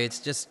 I'm afraid.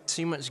 Just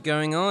too much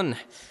going on.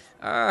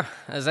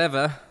 As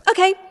ever.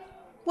 Okay,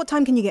 what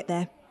time can you get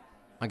there?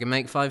 I can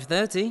make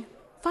 5:30.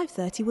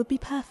 5:30 would be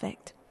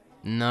perfect.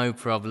 No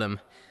problem.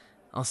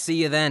 I'll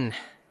see you then.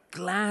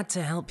 Glad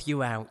to help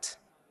you out.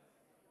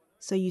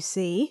 So you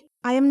see,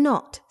 I am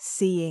not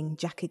seeing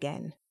Jack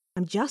again.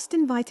 I'm just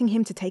inviting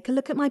him to take a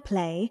look at my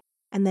play,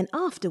 and then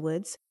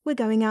afterwards, we're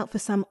going out for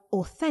some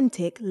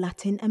authentic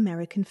Latin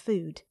American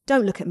food.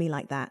 Don't look at me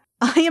like that.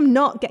 I am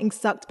not getting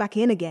sucked back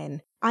in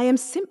again. I am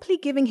simply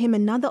giving him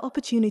another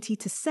opportunity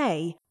to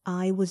say,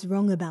 I was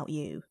wrong about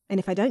you. And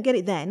if I don't get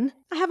it then,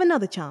 I have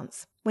another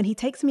chance when he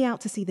takes me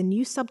out to see the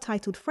new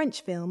subtitled French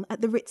film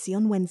at the Ritzy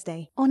on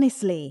Wednesday.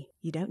 Honestly,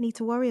 you don't need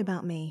to worry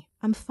about me.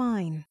 I'm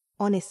fine.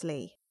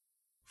 Honestly,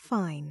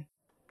 fine.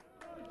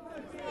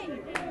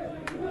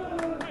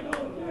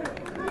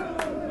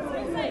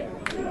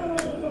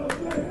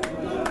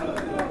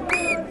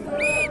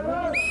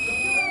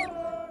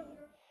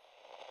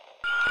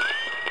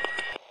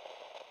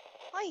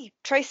 Hi,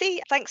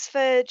 Tracy. Thanks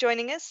for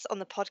joining us on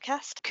the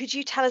podcast. Could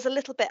you tell us a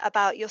little bit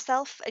about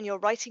yourself and your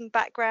writing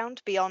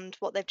background beyond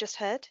what they've just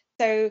heard?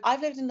 So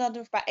I've lived in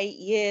London for about 8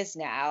 years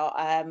now.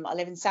 I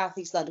live in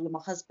southeast London with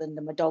my husband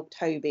and my dog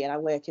Toby, and I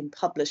work in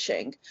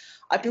publishing.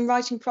 I've been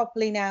writing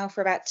properly now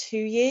for about 2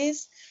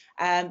 years.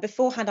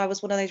 Beforehand, I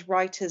was one of those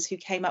writers who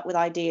came up with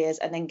ideas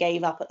and then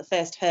gave up at the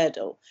first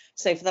hurdle.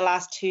 So for the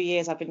last 2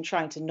 years, I've been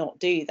trying to not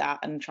do that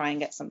and try and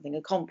get something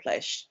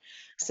accomplished.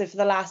 So for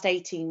the last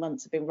 18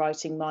 months, I've been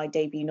writing my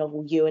debut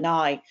novel, You and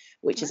I,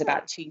 which is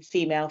about two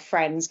female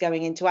friends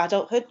going into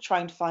adulthood,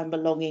 trying to find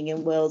belonging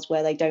in worlds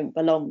where they don't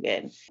belong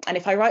in. And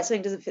if I write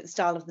something that doesn't fit the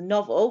style of the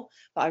novel,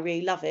 but I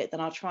really love it, then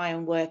I'll try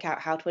and work out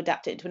how to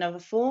adapt it into another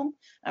form.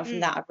 And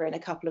from that, I've written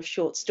a couple of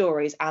short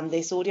stories and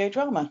this audio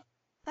drama.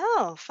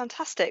 Oh,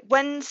 fantastic.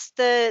 When's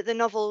the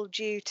novel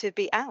due to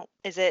be out?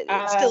 Is it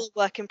still a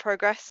work in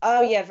progress?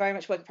 Oh, yeah, very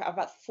much work in progress. I'm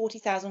about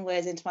 40,000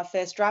 words into my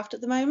first draft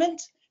at the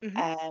moment.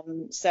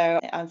 So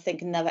I'm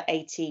thinking another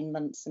 18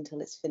 months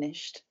until it's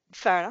finished.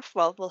 Fair enough.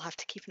 Well, we'll have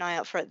to keep an eye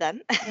out for it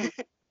then.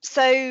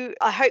 So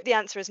I hope the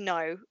answer is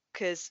no,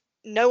 because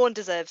no one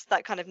deserves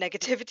that kind of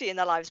negativity in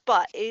their lives.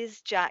 But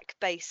is Jack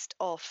based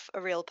off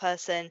a real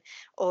person,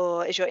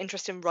 or is your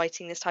interest in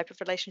writing this type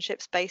of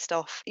relationships based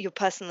off your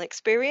personal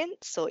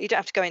experience? Or you don't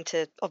have to go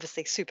into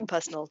obviously super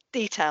personal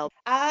detail.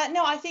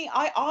 No, I think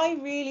I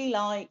really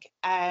like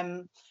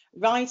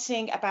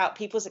writing about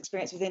people's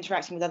experience with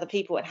interacting with other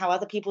people and how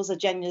other people's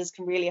agendas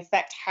can really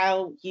affect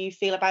how you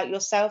feel about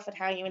yourself and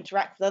how you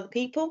interact with other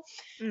people.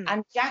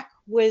 And Jack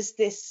was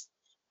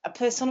a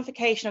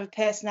personification of a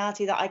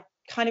personality that I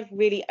kind of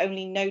really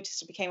only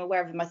noticed and became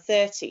aware of in my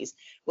 30s,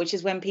 which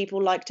is when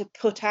people like to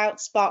put out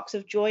sparks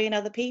of joy in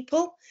other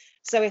people.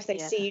 So if they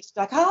see you,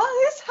 like,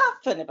 oh, this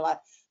happened, they'll be like,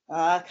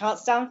 I can't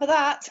stand for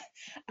that.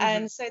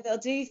 And so they'll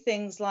do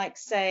things like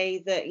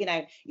say that,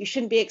 you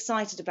shouldn't be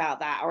excited about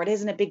that, or it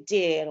isn't a big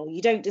deal, or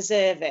you don't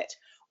deserve it,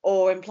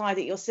 or imply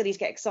that you're silly to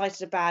get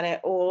excited about it,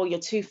 or you're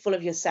too full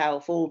of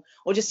yourself, or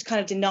just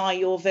kind of deny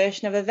your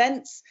version of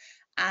events.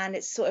 And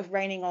it's sort of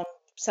raining on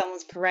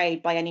someone's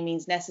parade by any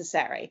means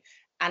necessary.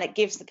 And it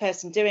gives the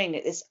person doing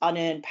it this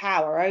unearned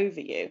power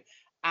over you.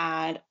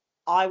 And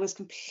I was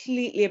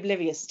completely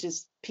oblivious to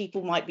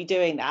people might be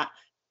doing that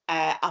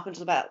up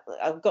until about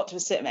I got to a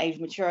certain age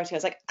of maturity. I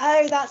was like,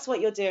 oh, that's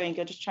what you're doing.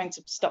 You're just trying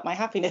to stop my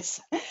happiness.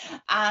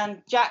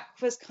 And Jack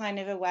was kind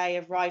of a way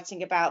of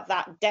writing about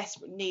that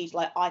desperate need.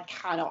 Like, I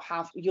cannot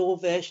have your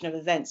version of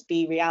events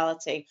be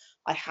reality.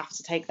 I have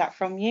to take that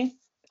from you.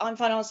 I'm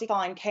Fine, Honestly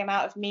Fine came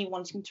out of me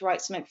wanting to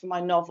write something for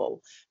my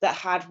novel that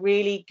had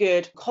really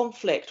good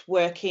conflict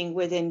working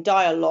within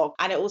dialogue,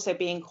 and it also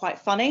being quite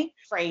funny.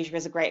 Frasier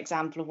is a great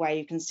example of where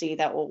you can see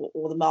that,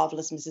 or The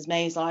Marvelous Mrs.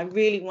 Maisel. I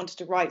really wanted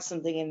to write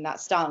something in that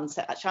style and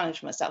set that challenge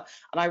for myself.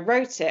 And I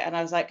wrote it and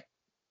I was like,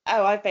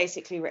 oh, I've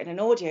basically written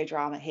an audio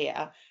drama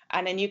here.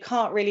 And then you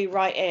can't really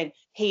write in,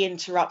 he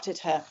interrupted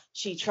her,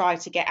 she tried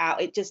to get out.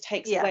 It just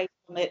takes away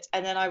from it.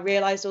 And then I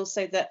realized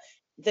also that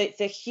the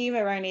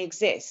humor only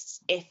exists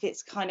if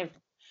it's kind of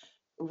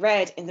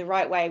read in the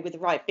right way with the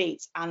right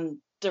beats and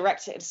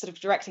directing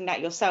that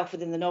yourself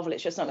within the novel.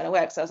 It's just not going to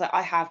work. So I was like,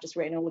 I have just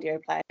written an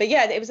audio play. But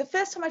yeah, it was the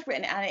first time I'd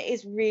written it, and it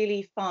is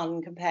really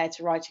fun compared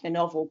to writing a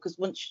novel, because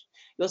once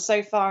you're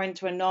so far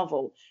into a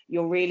novel,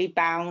 you're really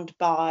bound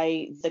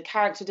by the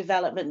character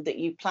development that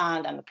you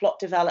planned and the plot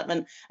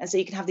development, and so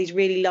you can have these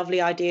really lovely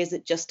ideas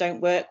that just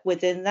don't work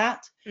within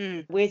that.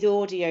 With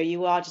audio,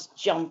 you are just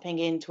jumping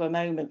into a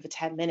moment for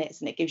 10 minutes,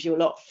 and it gives you a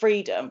lot of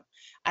freedom.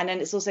 And then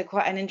it's also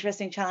quite an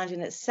interesting challenge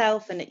in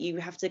itself, and that you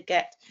have to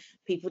get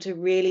people to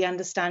really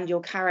understand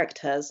your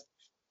characters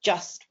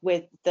just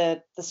with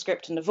the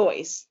script and the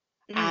voice,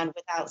 and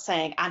without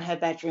saying, and her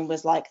bedroom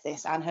was like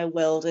this, and her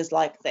world is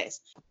like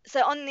this.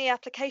 So on the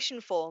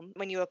application form,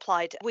 when you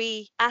applied,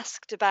 we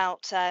asked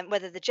about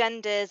whether the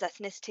genders,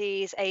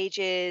 ethnicities,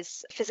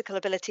 ages, physical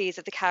abilities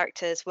of the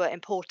characters were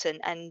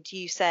important, and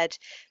you said,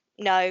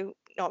 no,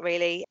 not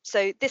really.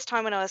 So this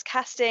time when I was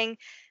casting,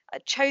 I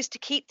chose to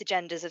keep the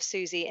genders of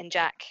Susie and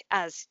Jack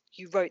as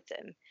you wrote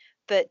them.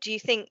 But do you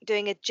think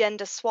doing a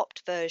gender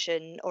swapped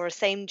version or a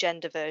same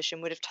gender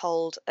version would have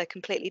told a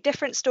completely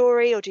different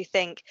story? Or do you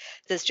think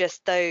there's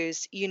just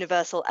those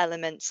universal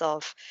elements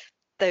of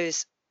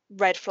those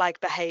red flag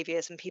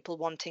behaviours and people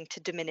wanting to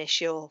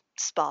diminish your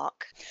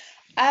spark?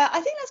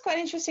 I think that's quite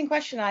an interesting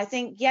question. I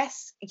think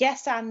yes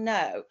and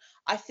no.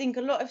 I think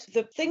a lot of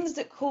the things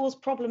that cause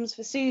problems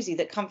for Susie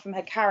that come from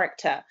her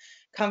character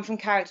come from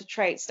character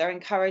traits that are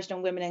encouraged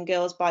on women and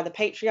girls by the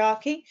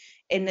patriarchy,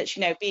 in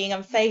that, being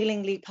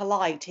unfailingly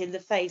polite in the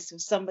face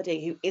of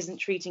somebody who isn't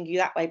treating you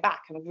that way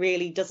back and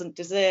really doesn't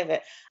deserve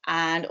it,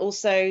 and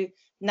also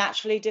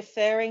naturally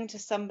deferring to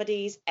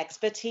somebody's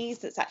expertise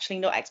that's actually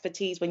not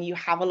expertise when you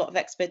have a lot of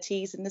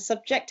expertise in the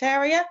subject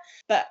area.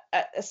 But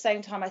at the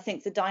same time, I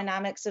think the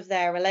dynamics of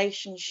their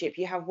relationship,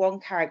 you have one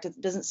character that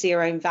doesn't see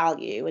her own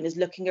value and is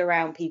looking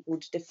around people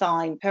to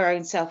define her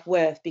own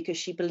self-worth because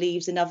she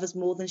believes in others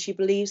more than she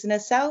believes in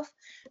herself.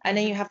 And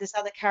then you have this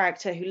other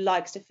character who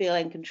likes to feel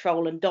in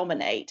control and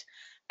dominate,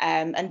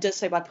 and does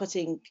so by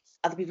putting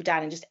other people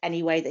down in just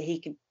any way that he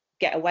can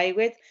get away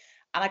with.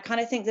 And I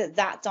kind of think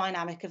that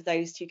dynamic of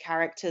those two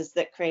characters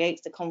that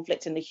creates the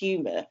conflict and the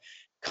humour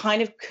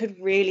kind of could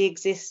really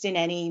exist in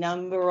any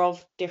number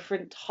of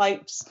different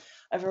types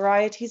of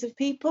varieties of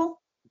people.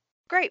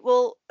 Great.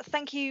 Well,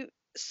 thank you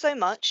so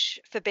much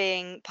for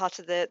being part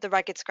of the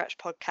Ragged Scratch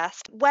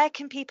podcast. Where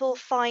can people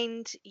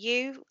find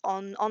you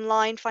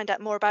online, find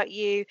out more about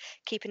you,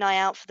 keep an eye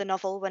out for the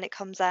novel when it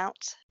comes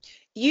out?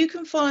 You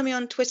can follow me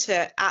on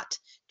Twitter at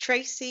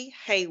Tracy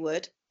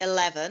Hayward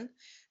 11.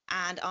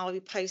 And I'll be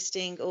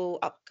posting all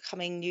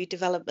upcoming new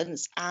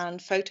developments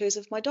and photos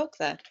of my dog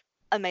there.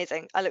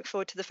 Amazing. I look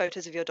forward to the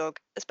photos of your dog,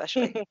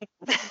 especially.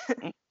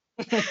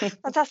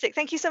 Fantastic.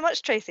 Thank you so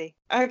much, Tracy.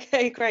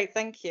 Okay, great.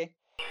 Thank you.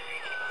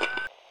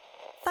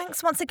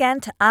 Thanks once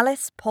again to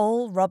Alice,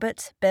 Paul,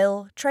 Robert,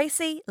 Bill,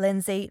 Tracy,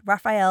 Lindsay,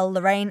 Raphael,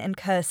 Lorraine and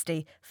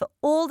Kirsty for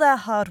all their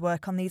hard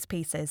work on these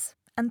pieces.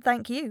 And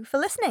thank you for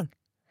listening.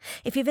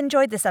 If you've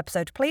enjoyed this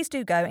episode, please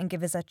do go and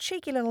give us a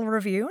cheeky little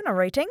review and a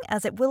rating,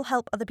 as it will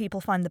help other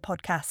people find the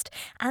podcast.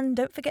 And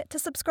don't forget to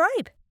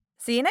subscribe.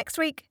 See you next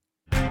week.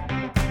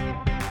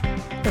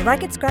 The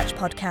Ragged Scratch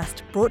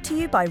podcast, brought to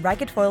you by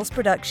Ragged Foils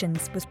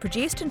Productions, was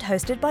produced and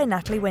hosted by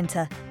Natalie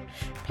Winter.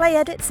 Play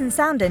edits and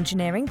sound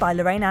engineering by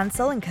Lorraine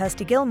Ansell and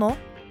Kirsty Gilmore.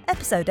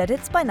 Episode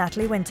edits by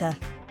Natalie Winter.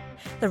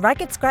 The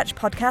Ragged Scratch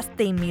podcast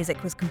theme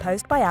music was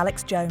composed by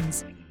Alex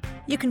Jones.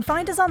 You can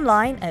find us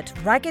online at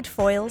Ragged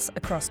Foils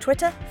across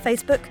Twitter,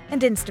 Facebook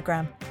and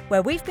Instagram,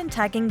 where we've been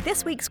tagging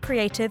this week's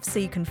creatives so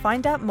you can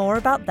find out more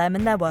about them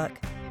and their work.